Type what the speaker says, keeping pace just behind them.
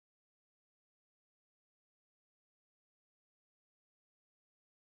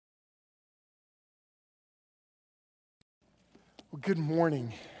Well, good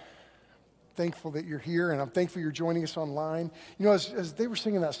morning. Thankful that you're here, and I'm thankful you're joining us online. You know, as they were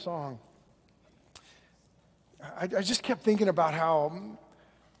singing that song, I just kept thinking about how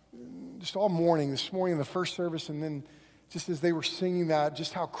just all morning, this morning in the first service, and then just as they were singing that,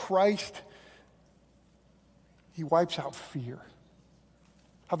 just how Christ, He wipes out fear.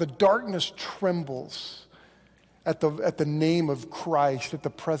 How the darkness trembles at the name of Christ, at the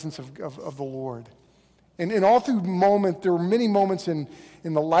presence of the Lord. And all through there were many moments in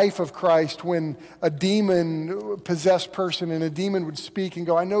the life of Christ when a demon-possessed person and a demon would speak and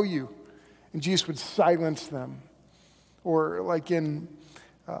go, "I know you." And Jesus would silence them. Or like in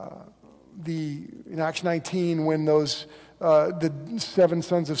Acts 19, when the 7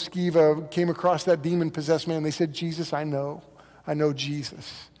 sons of Sceva came across that demon-possessed man, they said, "Jesus, I know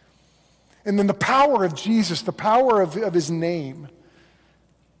Jesus." And then the power of Jesus, the power of his name,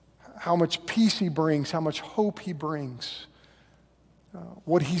 how much peace he brings, how much hope he brings,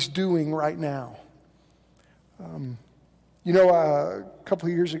 what he's doing right now. A couple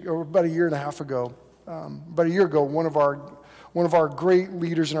of years ago, about a year and a half ago, one of our great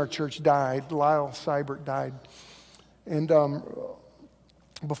leaders in our church died. Lyle Seibert died, and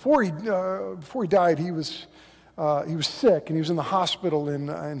before he died, he was sick, and he was in the hospital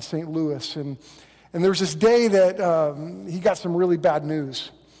in St. Louis, and there was this day that he got some really bad news.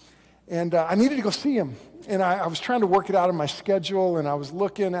 And I needed to go see him. And I was trying to work it out in my schedule, and I was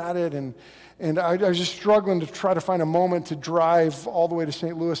looking at it, and I was just struggling to try to find a moment to drive all the way to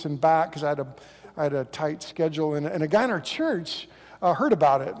St. Louis and back because I had a tight schedule. And a guy in our church heard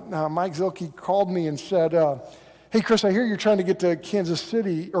about it. Mike Zilke called me and said, "Hey, Chris, I hear you're trying to get to Kansas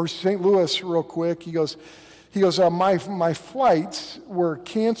City or St. Louis real quick." He goes, my flights were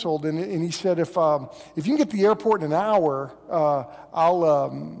canceled, and he said, if you can get to the airport in an hour,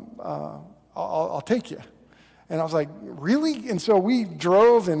 I'll take you. And I was like, "Really?" And so we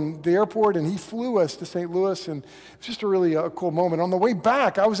drove in the airport, and he flew us to St. Louis, and it was just a really cool moment. On the way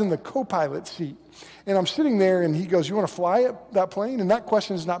back, I was in the co-pilot seat, and I'm sitting there, and he goes, "You want to fly that plane?" And that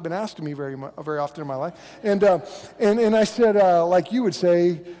question has not been asked to me very often in my life. And I said, like you would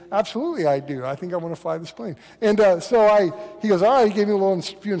say, "Absolutely, I do. I think I want to fly this plane." And he goes, "All right." He gave me a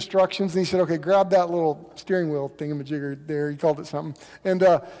few instructions, and he said, "Okay, grab that little steering wheel thingamajigger there." He called it something.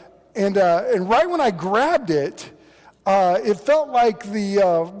 And right when I grabbed it, it felt like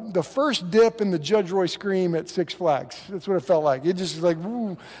the first dip in the Judge Roy Scream at Six Flags. That's what it felt like. It just was like,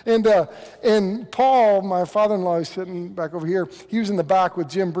 woo. And Paul, my father-in-law, who's sitting back over here, he was in the back with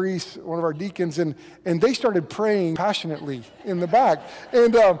Jim Brees, one of our deacons, and they started praying passionately in the back.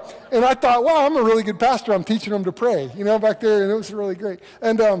 And I thought, wow, I'm a really good pastor. I'm teaching them to pray, back there, and it was really great.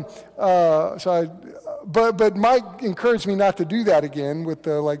 And But Mike encouraged me not to do that again with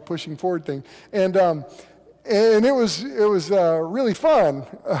the pushing forward thing, and it was really fun,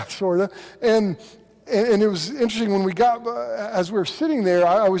 sort of, and it was interesting when as we were sitting there.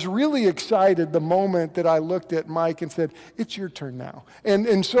 I was really excited the moment that I looked at Mike and said, "It's your turn now,"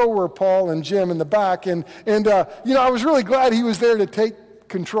 and so were Paul and Jim in the back, and I was really glad he was there to take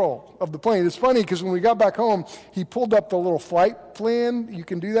control of the plane. It's funny because when we got back home, he pulled up the little flight plan. You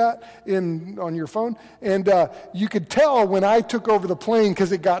can do that on your phone, and you could tell when I took over the plane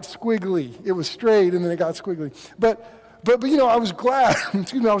because it got squiggly. It was straight, and then it got squiggly. But I was glad.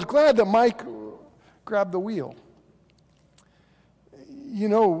 I was glad that Mike grabbed the wheel.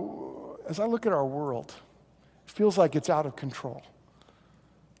 As I look at our world, it feels like it's out of control.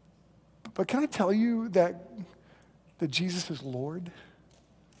 But can I tell you that Jesus is Lord?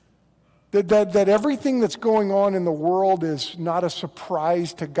 That everything that's going on in the world is not a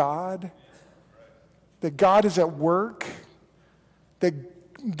surprise to God. That God is at work.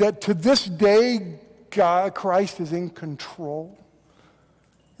 That to this day, Christ is in control.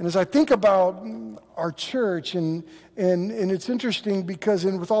 And as I think about our church, and it's interesting because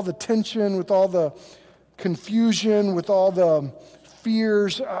with all the tension, with all the confusion, with all the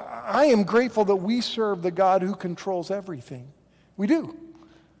fears, I am grateful that we serve the God who controls everything. We do.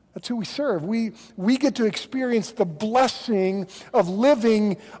 That's who we serve. We get to experience the blessing of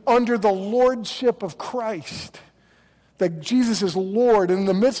living under the lordship of Christ. That Jesus is Lord. In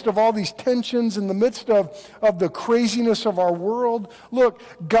the midst of all these tensions, in the midst of the craziness of our world, look,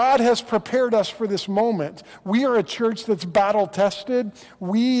 God has prepared us for this moment. We are a church that's battle-tested.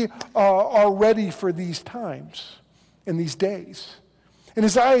 We are ready for these times and these days. And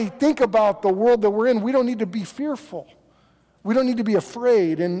as I think about the world that we're in, we don't need to be fearful. We don't need to be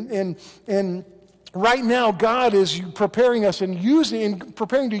afraid. And right now, God is preparing us and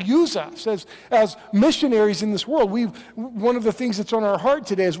preparing to use us as missionaries in this world. One of the things that's on our heart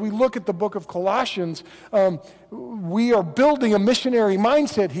today as we look at the book of Colossians, we are building a missionary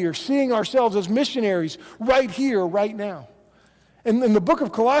mindset here, seeing ourselves as missionaries right here, right now. And the book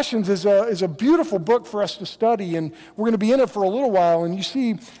of Colossians is a beautiful book for us to study, and we're going to be in it for a little while. And you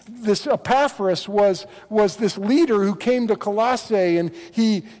see, this Epaphras was this leader who came to Colossae, and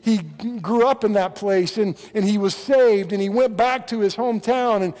he grew up in that place, and he was saved, and he went back to his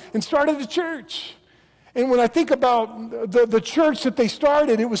hometown and started a church. And when I think about the church that they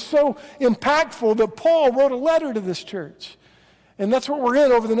started, it was so impactful that Paul wrote a letter to this church. And that's what we're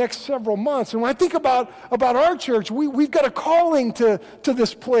in over the next several months. And when I think about our church, we've got a calling to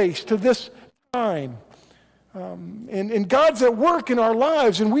this place, to this time. And God's at work in our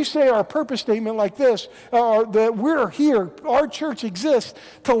lives. And we say our purpose statement like this, that we're here, our church exists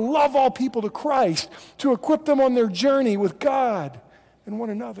to love all people to Christ, to equip them on their journey with God and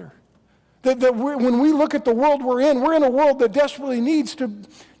one another. When we look at the world we're in a world that desperately needs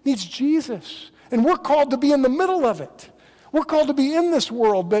Jesus. And we're called to be in the middle of it. We're called to be in this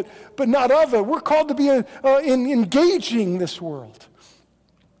world, but not of it. We're called to be in engaging this world.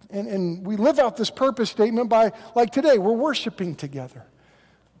 And we live out this purpose statement by, like today, we're worshiping together.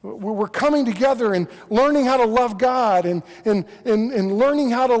 We're coming together and learning how to love God and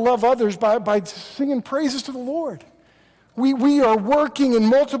learning how to love others by singing praises to the Lord. We are working in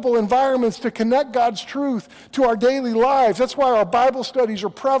multiple environments to connect God's truth to our daily lives. That's why our Bible studies are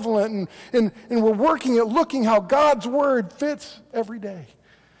prevalent, and we're working at looking how God's word fits every day.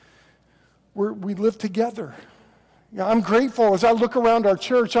 We live together. I'm grateful as I look around our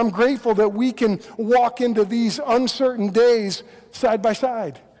church, I'm grateful that we can walk into these uncertain days side by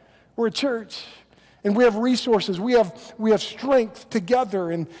side. We're a church. And we have resources, we have strength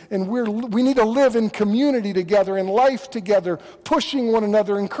together, and we need to live in community together, in life together, pushing one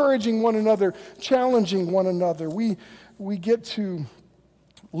another, encouraging one another, challenging one another. We get to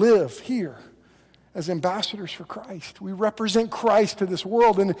live here as ambassadors for Christ. We represent Christ to this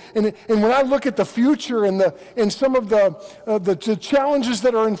world. And when I look at the future and some of the challenges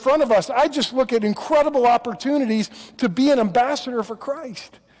that are in front of us, I just look at incredible opportunities to be an ambassador for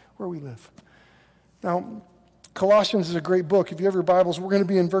Christ where we live. Now, Colossians is a great book. If you have your Bibles, we're going to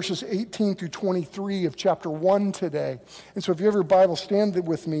be in verses 18 through 23 of chapter 1 today. And so if you have your Bible, stand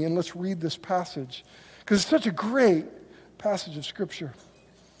with me and let's read this passage, because it's such a great passage of Scripture.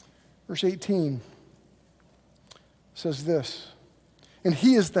 Verse 18 says this, "And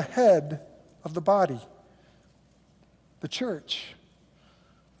he is the head of the body, the church.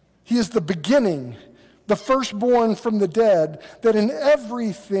 He is the beginning, the firstborn from the dead, that in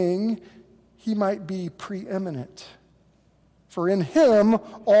everything he might be preeminent. For in him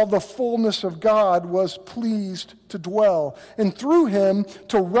all the fullness of God was pleased to dwell, and through him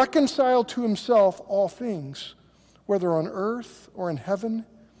to reconcile to himself all things, whether on earth or in heaven,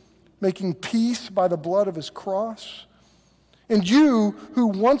 making peace by the blood of his cross. And you, who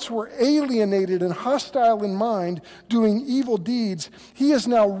once were alienated and hostile in mind, doing evil deeds, he is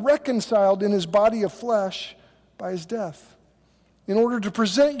now reconciled in his body of flesh by his death, in order to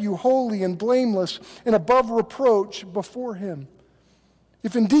present you holy and blameless and above reproach before him.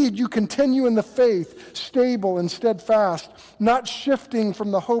 If indeed you continue in the faith, stable and steadfast, not shifting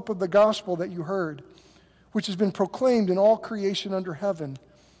from the hope of the gospel that you heard, which has been proclaimed in all creation under heaven,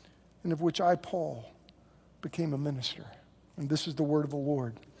 and of which I, Paul, became a minister." And this is the word of the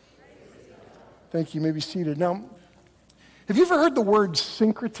Lord. Thank you. You may be seated. Now, have you ever heard the word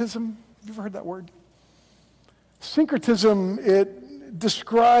syncretism? Have you ever heard that word? Syncretism, it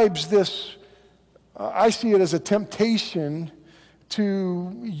describes this, I see it as a temptation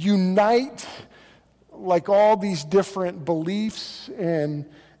to unite like all these different beliefs and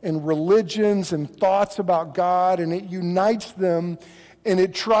religions and thoughts about God, and it unites them, and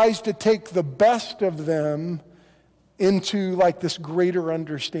it tries to take the best of them into like this greater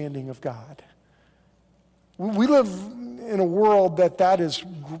understanding of God. We live in a world that is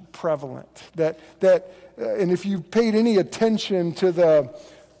prevalent, that and if you've paid any attention to the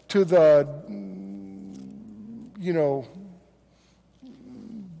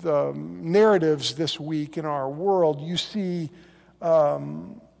the narratives this week in our world, you see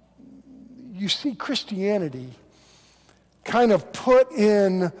Christianity kind of put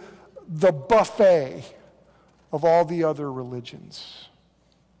in the buffet of all the other religions.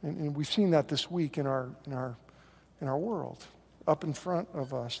 And we've seen that this week in our world, up in front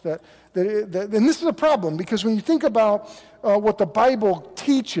of us. And this is a problem, because when you think about what the Bible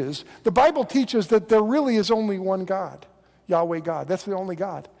teaches that there really is only one God, Yahweh God. That's the only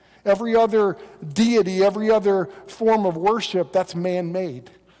God. Every other deity, every other form of worship, that's man-made.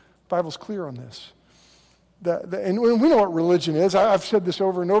 The Bible's clear on this. And we know what religion is. I've said this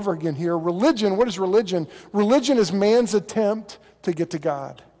over and over again here. Religion, what is religion? Religion is man's attempt to get to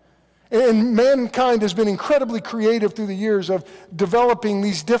God. And mankind has been incredibly creative through the years of developing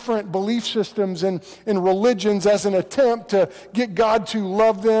these different belief systems and religions as an attempt to get God to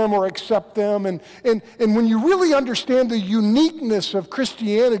love them or accept them. And when you really understand the uniqueness of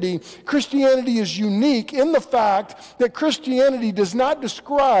Christianity, Christianity is unique in the fact that Christianity does not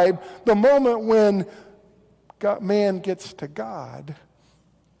describe the moment when man gets to God,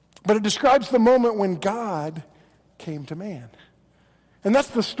 but it describes the moment when God came to man. And that's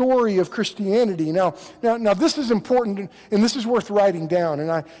the story of Christianity. Now, this is important, and this is worth writing down.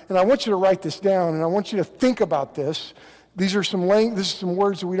 And I want you to write this down, and I want you to think about this. This is some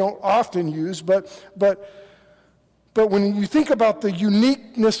words that we don't often use, but when you think about the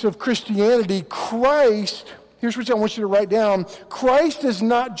uniqueness of Christianity, Christ, here's what I want you to write down. Christ is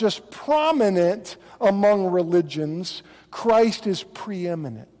not just prominent among religions. Christ is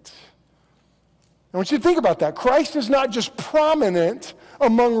preeminent. I want you to think about that. Christ is not just prominent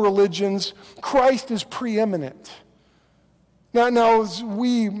among religions. Christ is preeminent. Now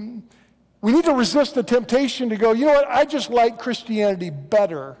we need to resist the temptation to go, you know what, I just like Christianity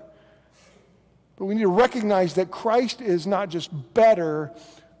better. But we need to recognize that Christ is not just better,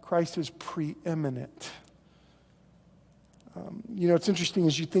 Christ is preeminent. It's interesting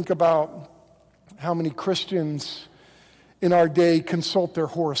as you think about how many Christians in our day consult their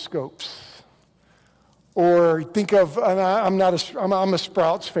horoscopes. Or think of, I'm a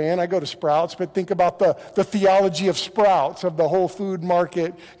Sprouts fan, I go to Sprouts, but think about the theology of Sprouts, of the whole food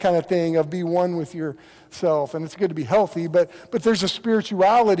market kind of thing, of be one with yourself. And it's good to be healthy, but there's a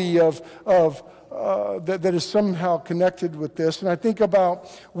spirituality that is somehow connected with this. And I think about,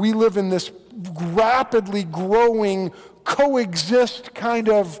 we live in this rapidly growing coexist kind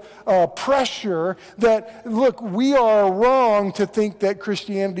of pressure that, look, we are wrong to think that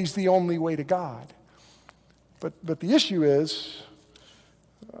Christianity is the only way to God. But the issue is,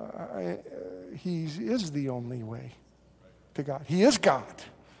 he is the only way to God. He is God.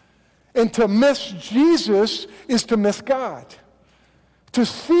 And to miss Jesus is to miss God. To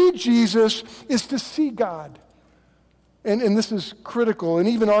see Jesus is to see God. And this is critical. And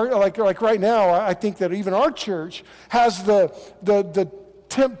even like right now, I think that even our church has the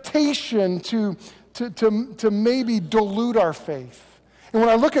temptation to maybe dilute our faith. And when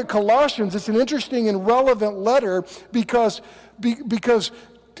I look at Colossians, it's an interesting and relevant letter because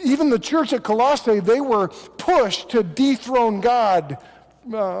even the church at Colossae, they were pushed to dethrone God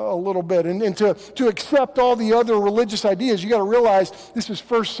a little bit and to accept all the other religious ideas. You got to realize this is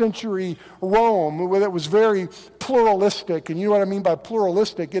first century Rome, where it was very pluralistic. And you know what I mean by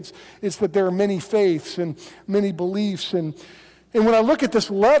pluralistic? It's that there are many faiths and many beliefs. And when I look at this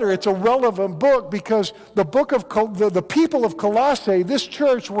letter, it's a relevant book because the people of Colossae, this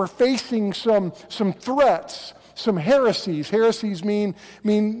church, were facing some threats, some heresies. Heresies mean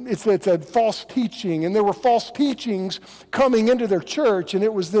it's a false teaching, and there were false teachings coming into their church, and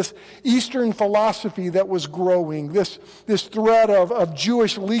it was this Eastern philosophy that was growing, this threat of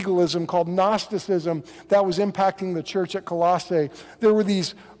Jewish legalism called Gnosticism that was impacting the church at Colossae. There were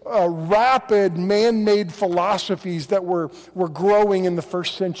these rapid man-made philosophies that were growing in the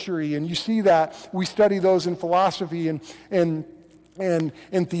first century, and you see that. We study those in philosophy and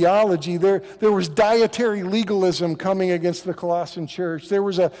in theology. There was dietary legalism coming against the Colossian church. There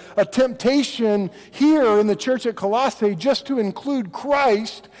was a temptation here in the church at Colossae just to include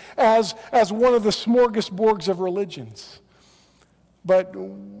Christ as one of the smorgasbords of religions. But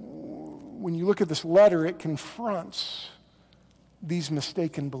when you look at this letter, it confronts these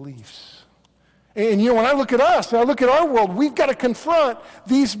mistaken beliefs. And when I look at us, and I look at our world, we've got to confront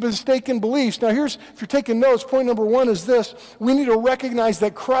these mistaken beliefs. Now if you're taking notes, point number one is this: we need to recognize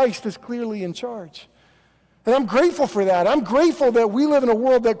that Christ is clearly in charge. And I'm grateful for that. I'm grateful that we live in a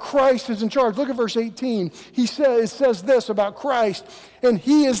world that Christ is in charge. Look at verse 18. It says this about Christ, and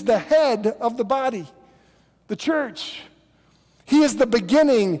he is the head of the body, the church. He is the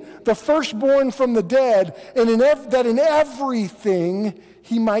beginning, the firstborn from the dead, and that in everything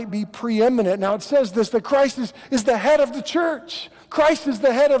he might be preeminent. Now it says this, that Christ is the head of the church. Christ is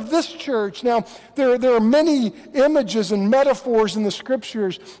the head of this church. Now there are many images and metaphors in the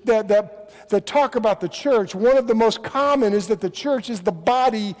scriptures that talk about the church. One of the most common is that the church is the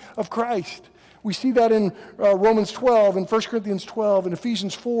body of Christ. We see that in Romans 12 and 1 Corinthians 12 and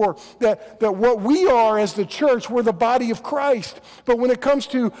Ephesians 4, that what we are as the church, we're the body of Christ. But when it comes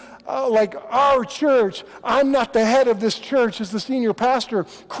to like our church, I'm not the head of this church as the senior pastor.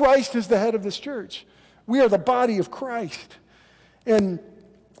 Christ is the head of this church. We are the body of Christ.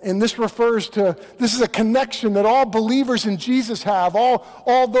 And this refers to, this is a connection that all believers in Jesus have,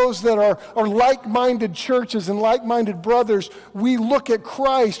 all those that are like-minded churches and like-minded brothers. We look at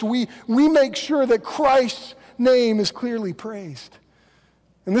Christ. We make sure that Christ's name is clearly praised.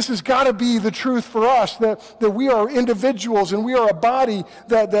 And this has got to be the truth for us, that we are individuals and we are a body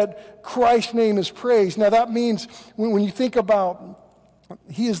that Christ's name is praised. Now that means when you think about,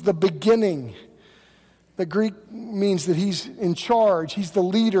 he is the beginning. The Greek means that he's in charge, he's the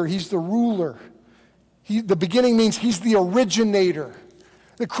leader, he's the ruler. The beginning means he's the originator.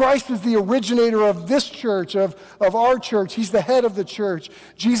 That Christ is the originator of this church, of our church. He's the head of the church.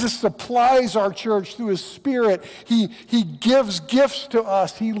 Jesus supplies our church through his Spirit. He gives gifts to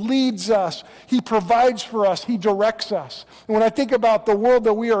us. He leads us. He provides for us. He directs us. And when I think about the world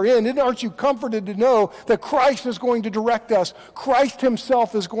that we are in, aren't you comforted to know that Christ is going to direct us? Christ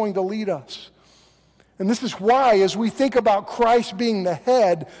himself is going to lead us. And this is why, as we think about Christ being the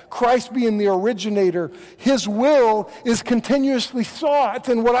head, Christ being the originator, his will is continuously sought.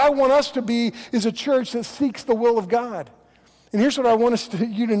 And what I want us to be is a church that seeks the will of God. And here's what I want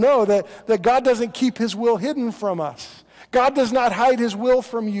you to know, that God doesn't keep his will hidden from us. God does not hide his will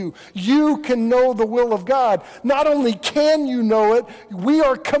from you. You can know the will of God. Not only can you know it, we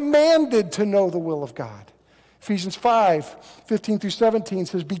are commanded to know the will of God. Ephesians 5:15 through 17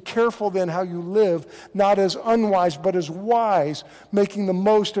 says, "Be careful then how you live, not as unwise, but as wise, making the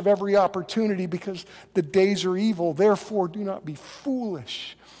most of every opportunity, because the days are evil. Therefore, do not be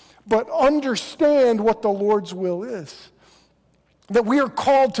foolish, but understand what the Lord's will is." That we are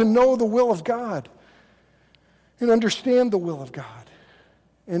called to know the will of God and understand the will of God.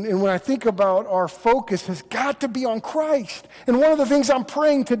 And when I think about our focus, has got to be on Christ. And one of the things I'm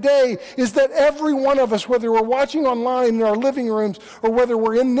praying today is that every one of us, whether we're watching online in our living rooms or whether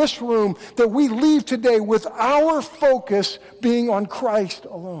we're in this room, that we leave today with our focus being on Christ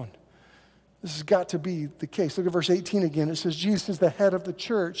alone. This has got to be the case. Look at verse 18 again. It says Jesus is the head of the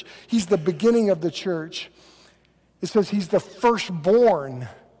church. He's the beginning of the church. It says he's the firstborn.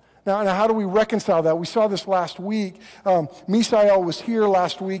 Now, how do we reconcile that? We saw this last week. Misael was here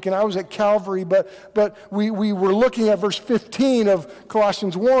last week, and I was at Calvary, but we were looking at verse 15 of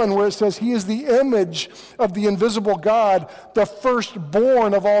Colossians 1, where it says, he is the image of the invisible God, the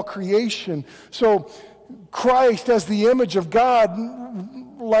firstborn of all creation. So Christ as the image of God,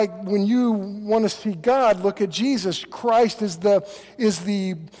 like when you want to see God, look at Jesus. Christ is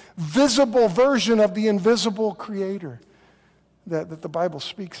the visible version of the invisible creator that the Bible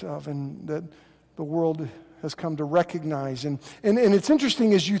speaks of and that the world has come to recognize. And it's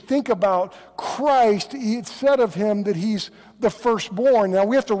interesting as you think about Christ, it's said of him that he's the firstborn. Now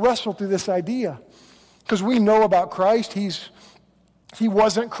we have to wrestle through this idea because we know about Christ. He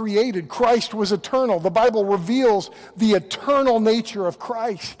wasn't created. Christ was eternal. The Bible reveals the eternal nature of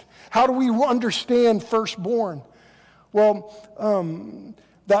Christ. How do we understand firstborn? Well,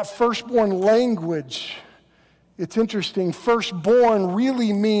 that firstborn language, it's interesting. Firstborn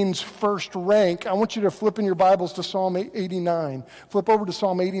really means first rank. I want you to flip in your Bibles to Psalm 89. Flip over to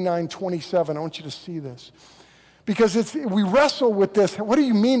Psalm 89:27. I want you to see this. Because we wrestle with this. What do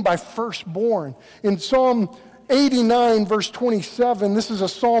you mean by firstborn? In Psalm 89, verse 27, this is a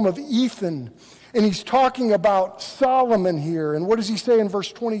psalm of Ethan. And he's talking about Solomon here. And what does he say in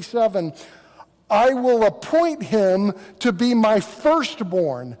verse 27? I will appoint him to be my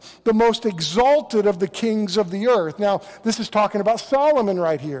firstborn, the most exalted of the kings of the earth. Now, this is talking about Solomon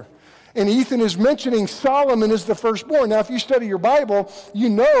right here. And Ethan is mentioning Solomon as the firstborn. Now, if you study your Bible, you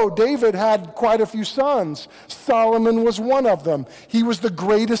know David had quite a few sons. Solomon was one of them. He was the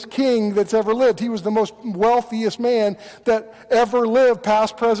greatest king that's ever lived. He was the most wealthiest man that ever lived,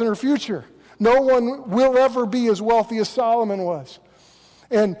 past, present, or future. No one will ever be as wealthy as Solomon was.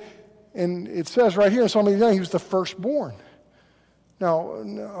 And it says right here in Psalm 89, he was the firstborn.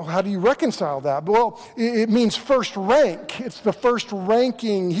 Now, how do you reconcile that? Well, it means first rank. It's the first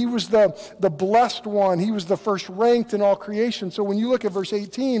ranking. He was the blessed one. He was the first ranked in all creation. So when you look at verse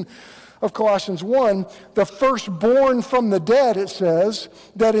 18 of Colossians 1, the firstborn from the dead, it says,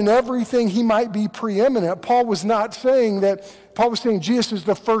 that in everything he might be preeminent. Paul was saying Jesus is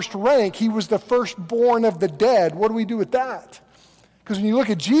the first rank. He was the firstborn of the dead. What do we do with that? Because when you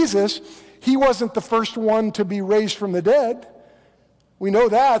look at Jesus, he wasn't the first one to be raised from the dead. We know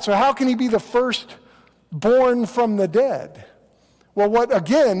that. So how can he be the first born from the dead? Well,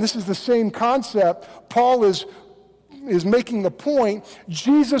 this is the same concept. Paul is making the point.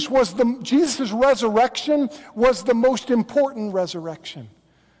 Jesus' resurrection was the most important resurrection.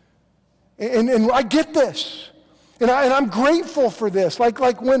 And I get this. And I'm grateful for this.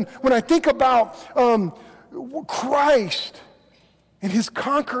 Like when I think about Christ and his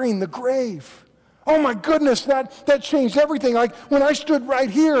conquering the grave. Oh my goodness, that changed everything. Like when I stood right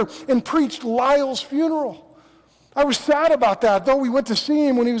here and preached Lyle's funeral. I was sad about that. Though we went to see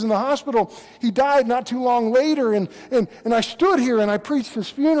him when he was in the hospital, he died not too long later. And I stood here and I preached his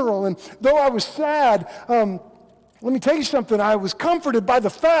funeral. And though I was sad, let me tell you something. I was comforted by the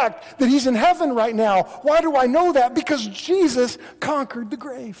fact that he's in heaven right now. Why do I know that? Because Jesus conquered the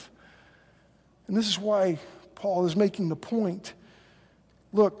grave. And this is why Paul is making the point.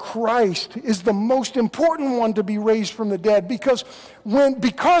 Look, Christ is the most important one to be raised from the dead because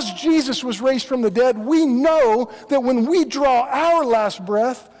Jesus was raised from the dead, we know that when we draw our last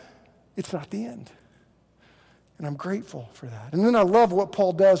breath, it's not the end. And I'm grateful for that. And then I love what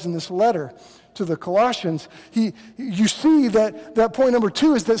Paul does in this letter to the Colossians. You see that point number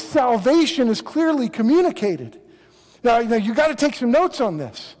 2 is that salvation is clearly communicated. Now you got to take some notes on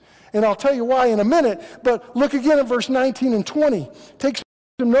this. And I'll tell you why in a minute. But look again at verse 19 and 20. Take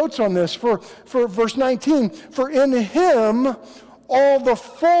some notes on this for verse 19. For in him all the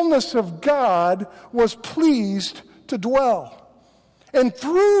fullness of God was pleased to dwell. And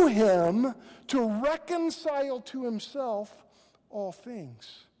through him to reconcile to himself all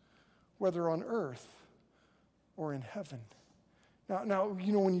things, whether on earth or in heaven. Now,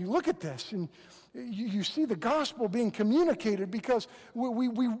 when you look at this and you see the gospel being communicated because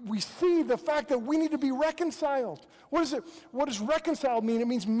we see the fact that we need to be reconciled. What does reconciled mean? It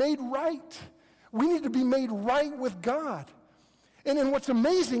means made right. We need to be made right with God. And then what's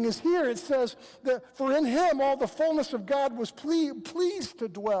amazing is here it says that for in him all the fullness of God was pleased to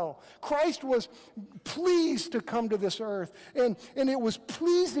dwell. Christ was pleased to come to this earth. And it was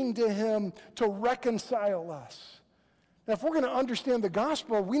pleasing to him to reconcile us. Now, if we're going to understand the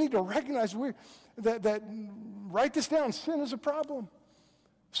gospel, we need to recognize that write this down, sin is a problem.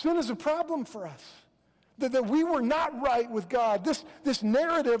 Sin is a problem for us. That we were not right with God. This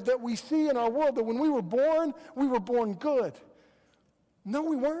narrative that we see in our world, that when we were born good. No,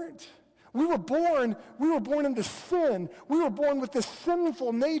 we weren't. We were born into sin. We were born with this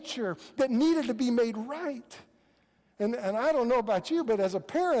sinful nature that needed to be made right. And I don't know about you, but as a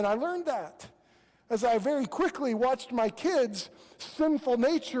parent, I learned that. As I very quickly watched my kids' sinful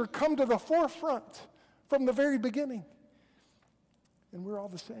nature come to the forefront from the very beginning. And we're all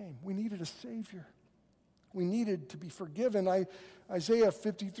the same. We needed a Savior. We needed to be forgiven. Isaiah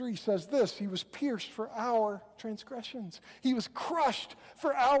 53 says this, he was pierced for our transgressions. He was crushed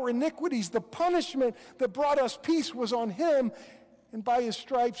for our iniquities. The punishment that brought us peace was on him, and by his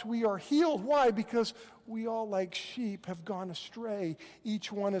stripes we are healed. Why? Because we all like sheep have gone astray.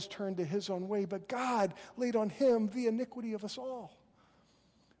 Each one has turned to his own way, but God laid on him the iniquity of us all.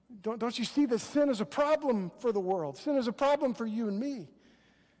 Don't you see that sin is a problem for the world? Sin is a problem for you and me.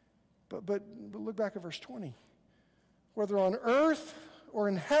 But look back at verse 20. Whether on earth or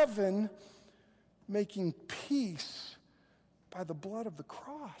in heaven, making peace by the blood of the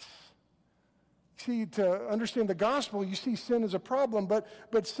cross. See, to understand the gospel, you see sin as a problem, but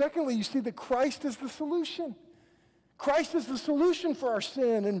secondly, you see that Christ is the solution. Christ is the solution for our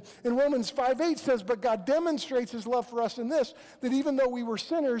sin. And in Romans 5:8 says, but God demonstrates his love for us in this, that even though we were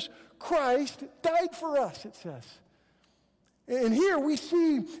sinners, Christ died for us, it says. And here we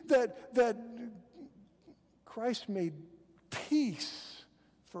see that Christ made peace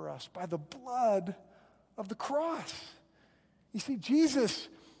for us by the blood of the cross. You see, Jesus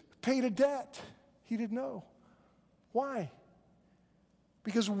paid a debt he didn't know. Why?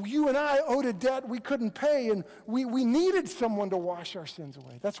 Because you and I owed a debt we couldn't pay, and we needed someone to wash our sins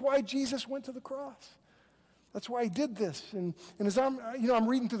away. That's why Jesus went to the cross. That's why he did this. And as I'm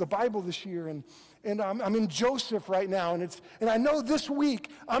reading through the Bible this year, and I'm in Joseph right now, and I know this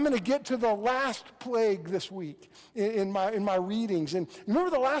week I'm going to get to the last plague this week in my readings. And remember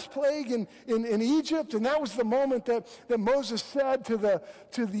the last plague in Egypt, and that was the moment that Moses said to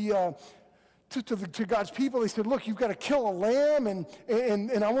God's people, he said, look, you've got to kill a lamb, and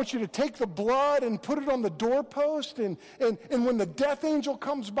I want you to take the blood and put it on the doorpost, and when the death angel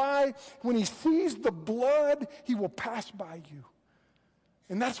comes by, when he sees the blood, he will pass by you.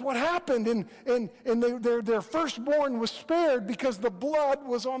 And that's what happened, and their firstborn was spared because the blood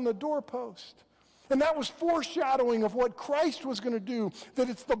was on the doorpost. And that was foreshadowing of what Christ was going to do, that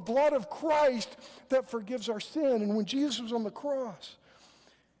it's the blood of Christ that forgives our sin. And when Jesus was on the cross,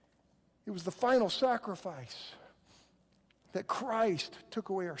 it was the final sacrifice. that Christ took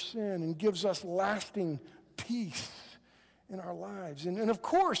away our sin and gives us lasting peace in our lives. And of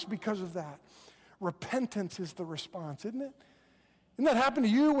course, because of that, repentance is the response, isn't it? Didn't that happen to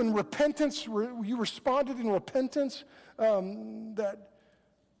you when repentance, you responded in repentance?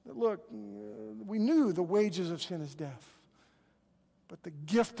 Look, we knew the wages of sin is death, but the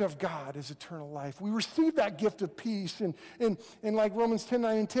gift of God is eternal life. We receive that gift of peace. And like Romans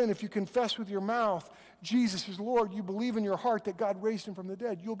 10:9 and 10, if you confess with your mouth Jesus is Lord, you believe in your heart that God raised him from the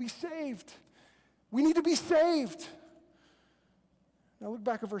dead, you'll be saved. We need to be saved. Now look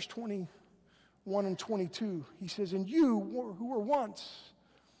back at verse 21 and 22. He says, and you who were once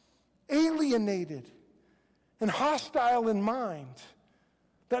alienated and hostile in mind.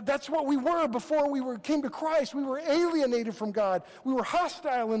 That's what we were before we came to Christ. We were alienated from God. We were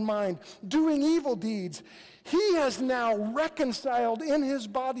hostile in mind, doing evil deeds. He has now reconciled in his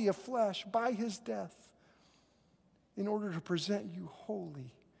body of flesh by his death in order to present you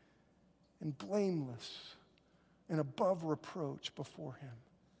holy and blameless and above reproach before him.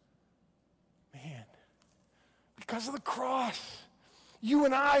 Man, because of the cross, you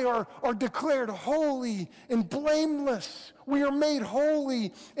and I are declared holy and blameless. We are made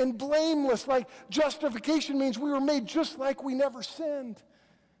holy and blameless. Like justification means we were made just like we never sinned.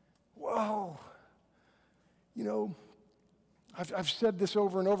 Whoa. You know, I've said this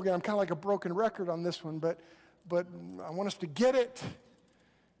over and over again. I'm kind of like a broken record on this one, but I want us to get it.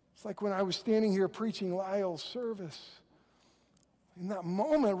 It's like when I was standing here preaching Lyle's service. In that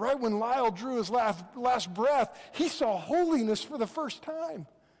moment, right when Lyle drew his last breath, he saw holiness for the first time.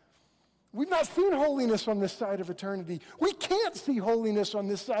 We've not seen holiness on this side of eternity. We can't see holiness on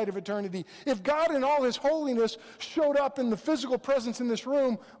this side of eternity. If God in all his holiness showed up in the physical presence in this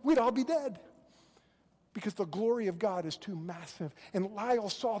room, we'd all be dead. Because the glory of God is too massive. And Lyle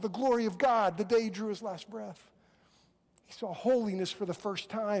saw the glory of God the day he drew his last breath. He saw holiness for the first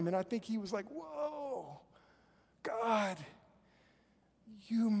time, and I think he was like, whoa, God,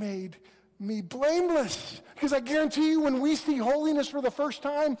 you made me blameless. Because I guarantee you, when we see holiness for the first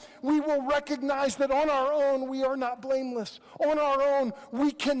time, we will recognize that on our own, we are not blameless. On our own,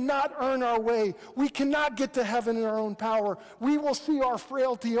 we cannot earn our way. We cannot get to heaven in our own power. We will see our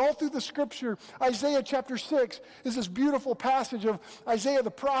frailty all through the scripture. Isaiah chapter 6 is this beautiful passage of Isaiah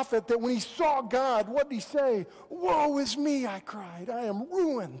the prophet that when he saw God, what did he say? Woe is me, I cried. I am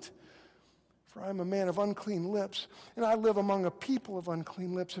ruined. For I am a man of unclean lips, and I live among a people of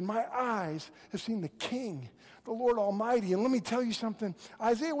unclean lips, and my eyes have seen the King, the Lord Almighty. And let me tell you something.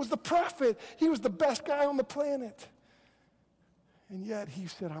 Isaiah was the prophet. He was the best guy on the planet. And yet he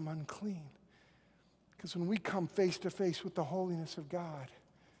said, I'm unclean. Because when we come face to face with the holiness of God,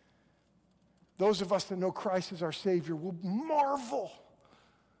 those of us that know Christ as our Savior will marvel.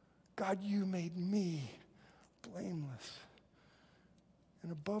 God, you made me blameless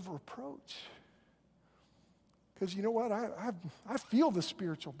and above reproach. Because you know what? I feel the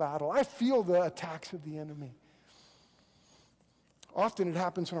spiritual battle. I feel the attacks of the enemy. Often it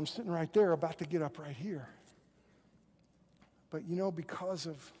happens when I'm sitting right there about to get up right here. But you know, because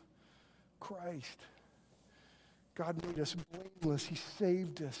of Christ, God made us blameless. He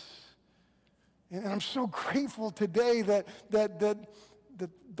saved us. And I'm so grateful today that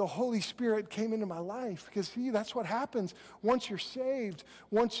the Holy Spirit came into my life. Because see, that's what happens once you're saved,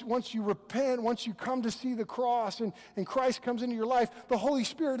 once you repent, once you come to see the cross and Christ comes into your life, the Holy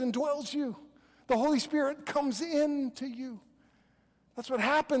Spirit indwells you. The Holy Spirit comes into you. That's what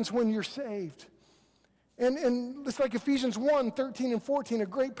happens when you're saved. And it's like Ephesians 1:13 and 14, a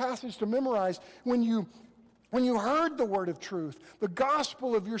great passage to memorize. When you heard the word of truth, the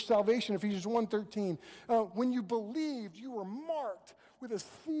gospel of your salvation, Ephesians 1:13, when you believed, you were marked with a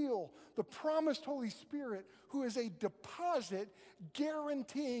seal, the promised Holy Spirit, who is a deposit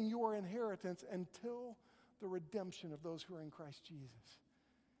guaranteeing your inheritance until the redemption of those who are in Christ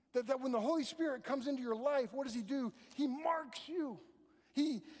Jesus. That when the Holy Spirit comes into your life, what does he do? He marks you.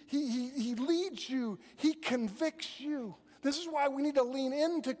 He leads you. He convicts you. This is why we need to lean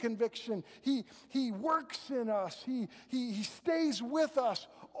into conviction. He works in us. He stays with us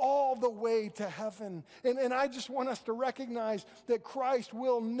all the way to heaven. And I just want us to recognize that Christ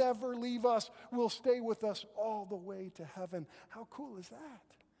will never leave us, will stay with us all the way to heaven. How cool is that?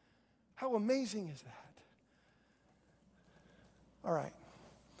 How amazing is that? All right,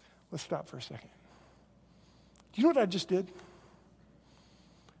 let's stop for a second. Do you know what I just did?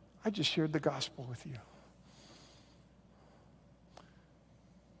 I just shared the gospel with you.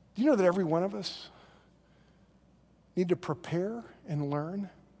 Do you know that every one of us need to prepare and learn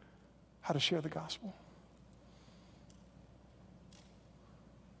how to share the gospel?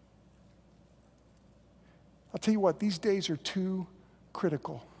 I'll tell you what, these days are too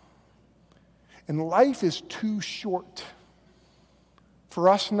critical. And life is too short for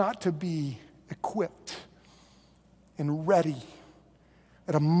us not to be equipped and ready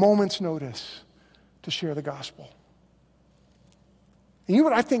at a moment's notice to share the gospel. And you know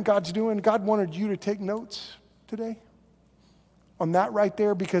what I think God's doing? God wanted you to take notes today on that right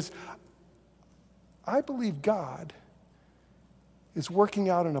there, because I believe God is working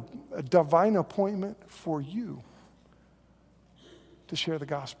out a divine appointment for you to share the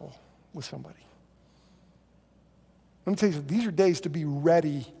gospel with somebody. Let me tell you something. These are days to be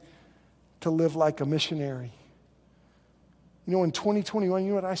ready to live like a missionary. You know, in 2021, you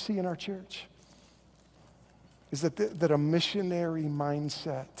know what I see in our church? Is that a missionary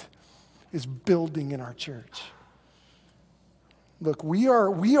mindset is building in our church. Look, we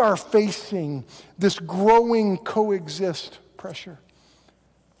are facing this growing coexist pressure.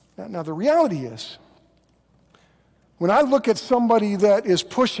 Now, the reality is, when I look at somebody that is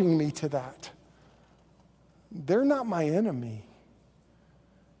pushing me to that, they're not my enemy.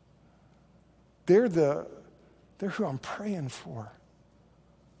 They're who I'm praying for.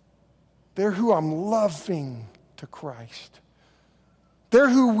 They're who I'm loving to Christ. They're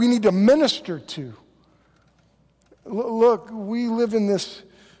who we need to minister to. Look, we live in this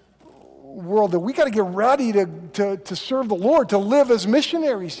world that we got to get ready to serve the Lord, to live as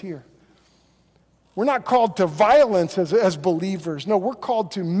missionaries here. We're not called to violence as believers. No, we're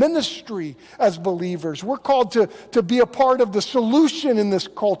called to ministry as believers. We're called to be a part of the solution in this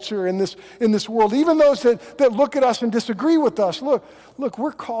culture, in this world. Even those that look at us and disagree with us. Look,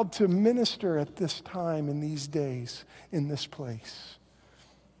 we're called to minister at this time, in these days, in this place.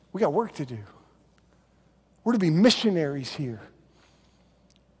 We got work to do. We're to be missionaries here.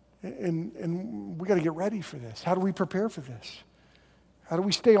 And we got to get ready for this. How do we prepare for this? How do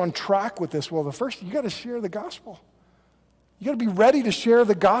we stay on track with this? Well, the first, you got to share the gospel. You got to be ready to share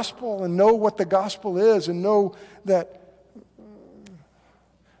the gospel and know what the gospel is, and know the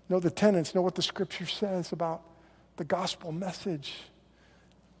tenets, know what the scripture says about the gospel message.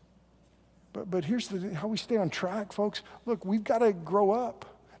 But here's how we stay on track, folks. Look, we've got to grow up.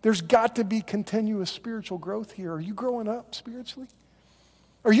 There's got to be continuous spiritual growth here. Are you growing up spiritually?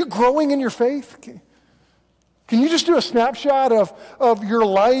 Are you growing in your faith? Can you just do a snapshot of your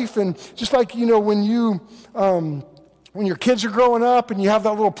life? And just like, you know, when your kids are growing up and you have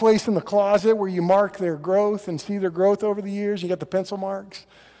that little place in the closet where you mark their growth and see their growth over the years, you got the pencil marks.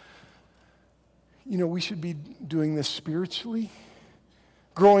 You know, we should be doing this spiritually,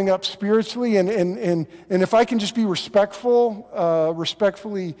 growing up spiritually. And if I can just be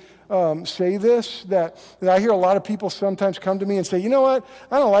respectfully say this, that I hear a lot of people sometimes come to me and say, you know what,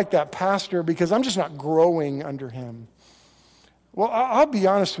 I don't like that pastor because I'm just not growing under him. Well, I'll be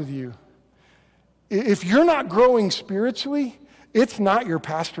honest with you. If you're not growing spiritually, it's not your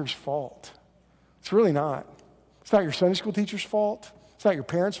pastor's fault. It's really not. It's not your Sunday school teacher's fault. It's not your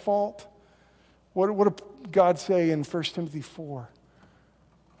parents' fault. What did God say in 1 Timothy 4?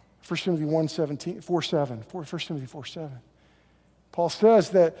 1 Timothy 4:7. Paul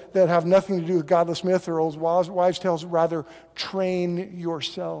says that have nothing to do with godless myth or old wives' tales, rather train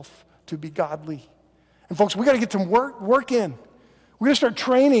yourself to be godly. And folks, we got to get some work in. We're going to start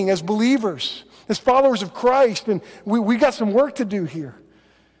training as believers, as followers of Christ, and we got some work to do here.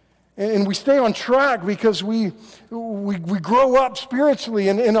 And we stay on track because we grow up spiritually.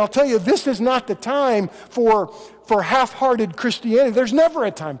 And I'll tell you, this is not the time for half-hearted Christianity. There's never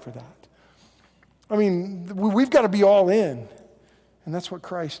a time for that. I mean, we've got to be all in. And that's what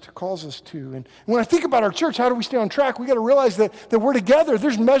Christ calls us to. And when I think about our church, how do we stay on track? We got to realize that we're together.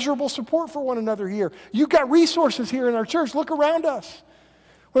 There's measurable support for one another here. You've got resources here in our church. Look around us.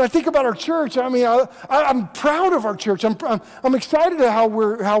 When I think about our church, I mean, I'm proud of our church. I'm excited at how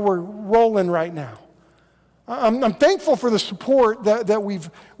we're rolling right now. I'm thankful for the support that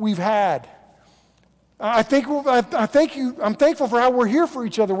we've had. I'm thankful for how we're here for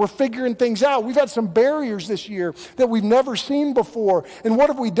each other. We're figuring things out. We've had some barriers this year that we've never seen before. And what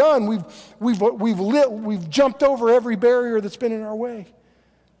have we done? We've jumped over every barrier that's been in our way.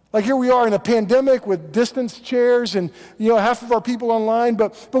 Like here we are in a pandemic with distance chairs and, you know, half of our people online,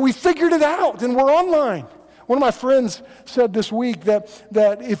 but we figured it out and we're online. One of my friends said this week that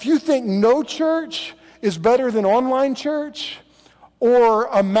if you think no church is better than online church or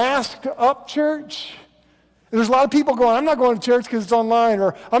a masked up church, there's a lot of people going, I'm not going to church because it's online,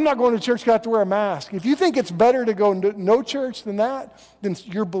 or I'm not going to church because I have to wear a mask. If you think it's better to go no church than that, then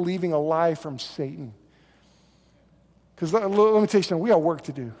you're believing a lie from Satan. Because let me tell you something, we got work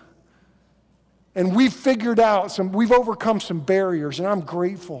to do. And we've overcome some barriers, and I'm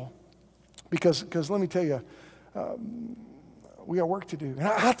grateful. Because let me tell you, we got work to do.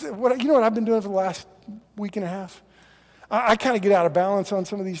 And you know what I've been doing for the last week and a half? I kind of get out of balance on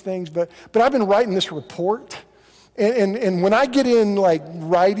some of these things, but I've been writing this report. And when I get in like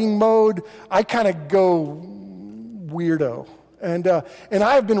writing mode, I kind of go weirdo. And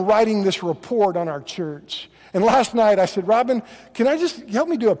I've been writing this report on our church. And last night I said, Robin, can I just help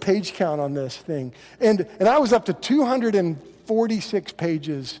me do a page count on this thing? And I was up to 246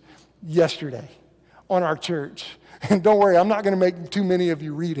 pages yesterday on our church. And don't worry, I'm not going to make too many of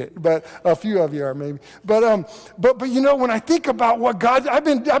you read it, but a few of you are maybe. But you know, when I think about what God, I've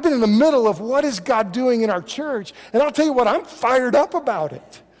been in the middle of what is God doing in our church, and I'll tell you what, I'm fired up about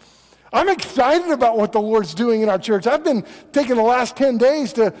it. I'm excited about what the Lord's doing in our church. I've been taking the last 10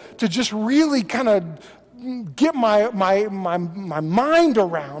 days to just really kind of get my mind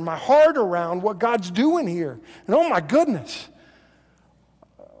around, my heart around what God's doing here. And oh my goodness,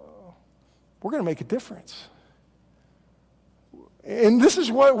 we're going to make a difference. And this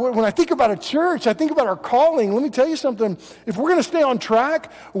is what, when I think about a church, I think about our calling. Let me tell you something. If we're going to stay on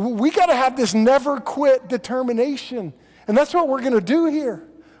track, we got to have this never quit determination. And that's what we're going to do here.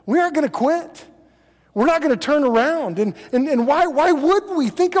 We aren't going to quit. We're not going to turn around. And why would we?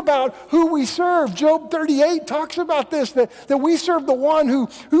 Think about who we serve. Job 38 talks about this, that we serve the one who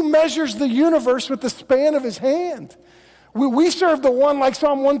measures the universe with the span of his hand. We serve the one, like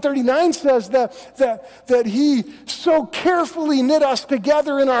Psalm 139 says, that he so carefully knit us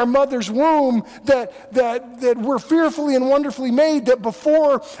together in our mother's womb, that we're fearfully and wonderfully made, that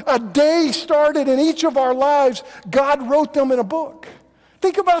before a day started in each of our lives, God wrote them in a book.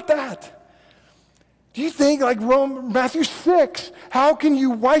 Think about that. Do you think, like Matthew 6,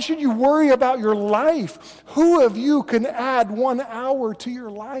 why should you worry about your life? Who of you can add 1 hour to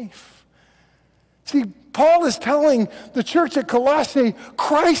your life? See, Paul is telling the church at Colossae,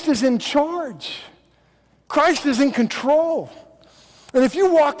 Christ is in charge. Christ is in control. And if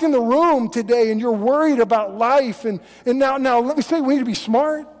you walked in the room today and you're worried about life, and now let me say we need to be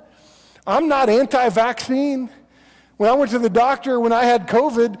smart. I'm not anti-vaccine. When I went to the doctor when I had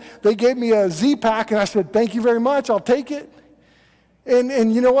COVID, they gave me a Z-Pack, and I said, thank you very much, I'll take it.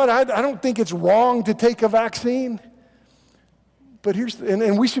 And you know what? I don't think it's wrong to take a vaccine. But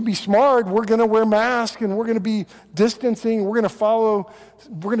and we should be smart. We're going to wear masks, and we're going to be distancing. We're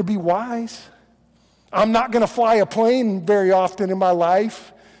going to be wise. I'm not going to fly a plane very often in my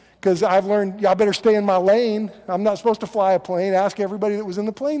life because I've learned, I better stay in my lane. I'm not supposed to fly a plane. Ask everybody that was in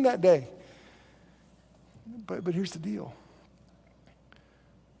the plane that day. But here's the deal.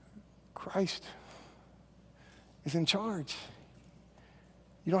 Christ is in charge.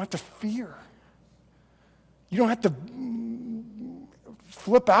 You don't have to fear. You don't have to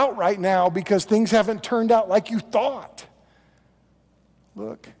flip out right now because things haven't turned out like you thought.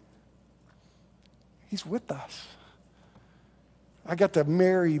 Look, he's with us. I got to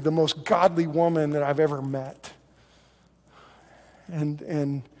marry the most godly woman that I've ever met.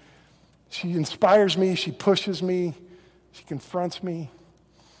 And she inspires me, she pushes me, she confronts me.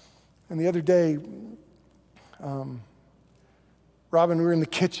 And the other day, Robin, we were in the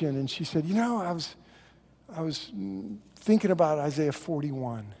kitchen, and she said, you know, I was thinking about Isaiah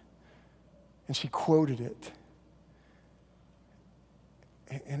 41, and she quoted it.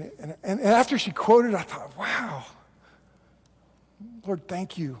 And after she quoted it, I thought, wow, Lord,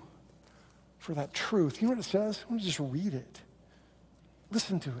 thank you for that truth. You know what it says? I want to just read it.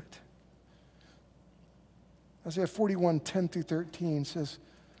 Listen to it. Isaiah 41, 10 through 13 says,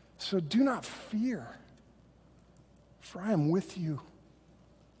 so do not fear, for I am with you.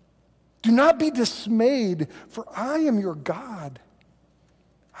 Do not be dismayed, for I am your God.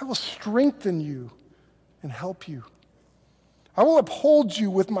 I will strengthen you and help you. I will uphold you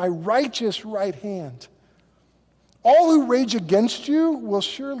with my righteous right hand. All who rage against you will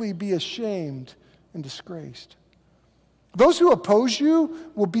surely be ashamed and disgraced. Those who oppose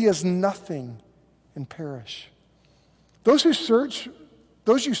you will be as nothing and perish. Though you search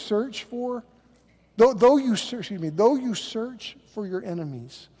for your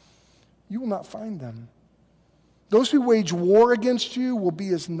enemies, you will not find them. Those who wage war against you will be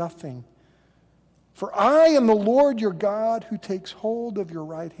as nothing. For I am the Lord your God who takes hold of your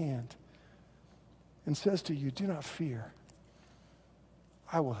right hand and says to you, do not fear.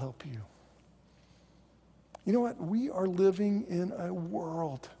 I will help you. You know what? We are living in a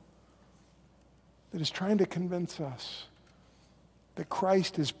world that is trying to convince us that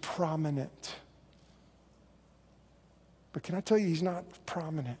Christ is prominent. But can I tell you, he's not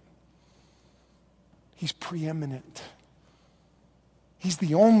prominent. He's preeminent. He's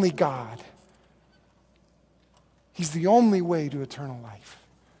the only God. He's the only way to eternal life.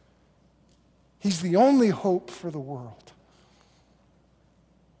 He's the only hope for the world.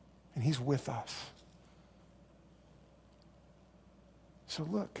 And he's with us. So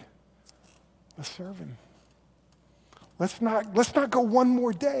look, let's serve him. Let's not go one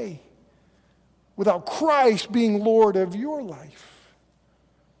more day without Christ being Lord of your life.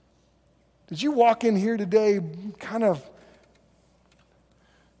 Did you walk in here today kind of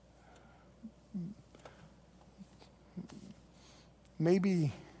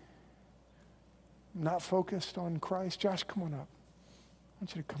maybe not focused on Christ? Josh, come on up. I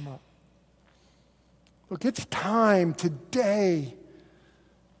want you to come up. Look, it's time today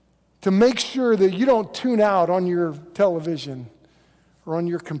to make sure that you don't tune out on your television or on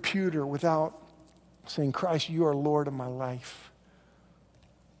your computer without saying, Christ, you are Lord of my life.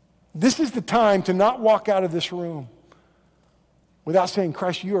 This is the time to not walk out of this room without saying,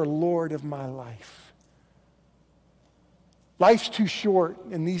 Christ, you are Lord of my life. Life's too short,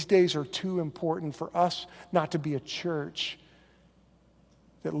 and these days are too important for us not to be a church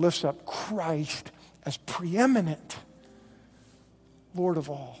that lifts up Christ as preeminent Lord of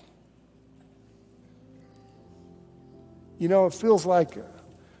all. You know, it feels like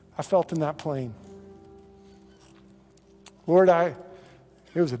I felt in that plane. Lord, it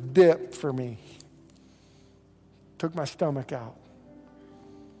was a dip for me. Took my stomach out.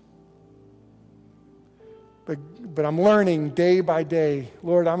 But I'm learning day by day,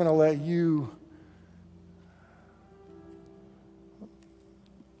 Lord, I'm going to let you,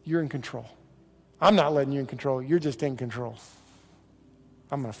 you're in control. I'm not letting you in control. You're just in control.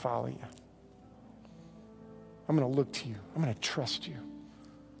 I'm going to follow you. I'm going to look to you. I'm going to trust you.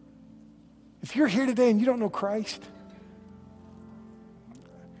 If you're here today and you don't know Christ,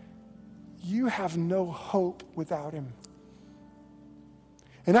 you have no hope without him.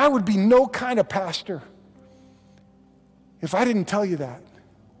 And I would be no kind of pastor if I didn't tell you that.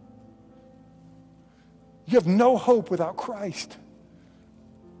 You have no hope without Christ.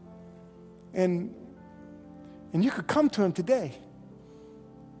 And you could come to him today.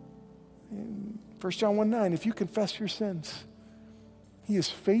 In 1 John 1:9, if you confess your sins, he is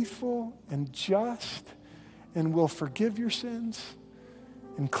faithful and just and will forgive your sins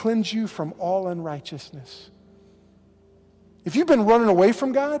and cleanse you from all unrighteousness. If you've been running away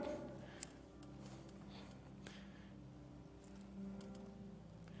from God,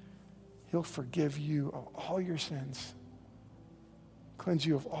 he'll forgive you of all your sins, cleanse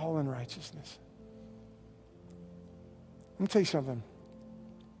you of all unrighteousness. Let me tell you something.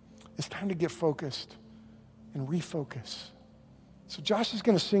 It's time to get focused and refocus. So Josh is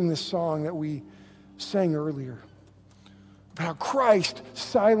going to sing this song that we sang earlier about how Christ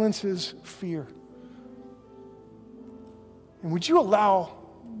silences fear. And would you allow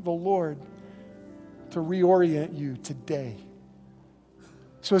the Lord to reorient you today?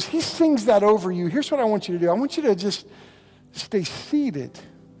 So as he sings that over you, here's what I want you to do. I want you to just stay seated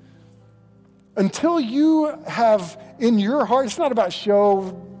until you have in your heart, it's not about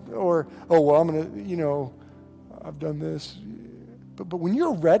show or, oh, well, I'm going to, I've done this. But when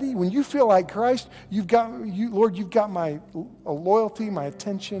you're ready, when you feel like Christ, Lord, you've got my loyalty, my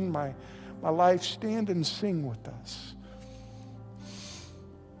attention, my life, stand and sing with us.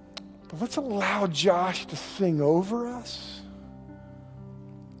 But let's allow Josh to sing over us.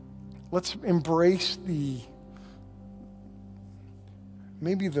 Let's embrace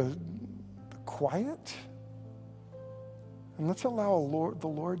maybe the quiet. And let's allow the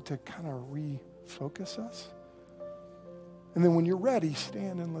Lord to kind of refocus us. And then when you're ready,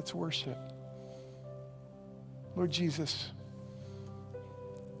 stand and let's worship. Lord Jesus,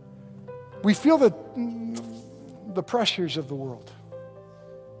 we feel the pressures of the world.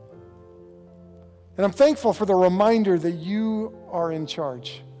 And I'm thankful for the reminder that you are in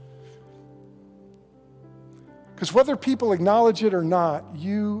charge. Because whether people acknowledge it or not,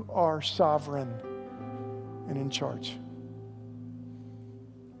 you are sovereign and in charge.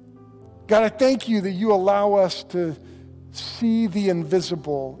 God, I thank you that you allow us to see the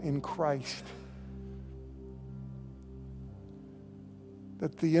invisible in Christ.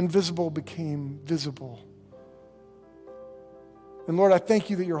 That the invisible became visible. And Lord, I thank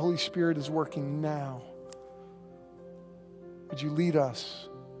you that your Holy Spirit is working now. Would you lead us?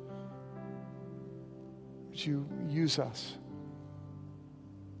 Would you use us?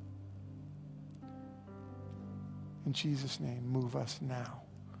 In Jesus' name, move us now.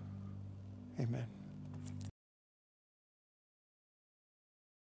 Amen.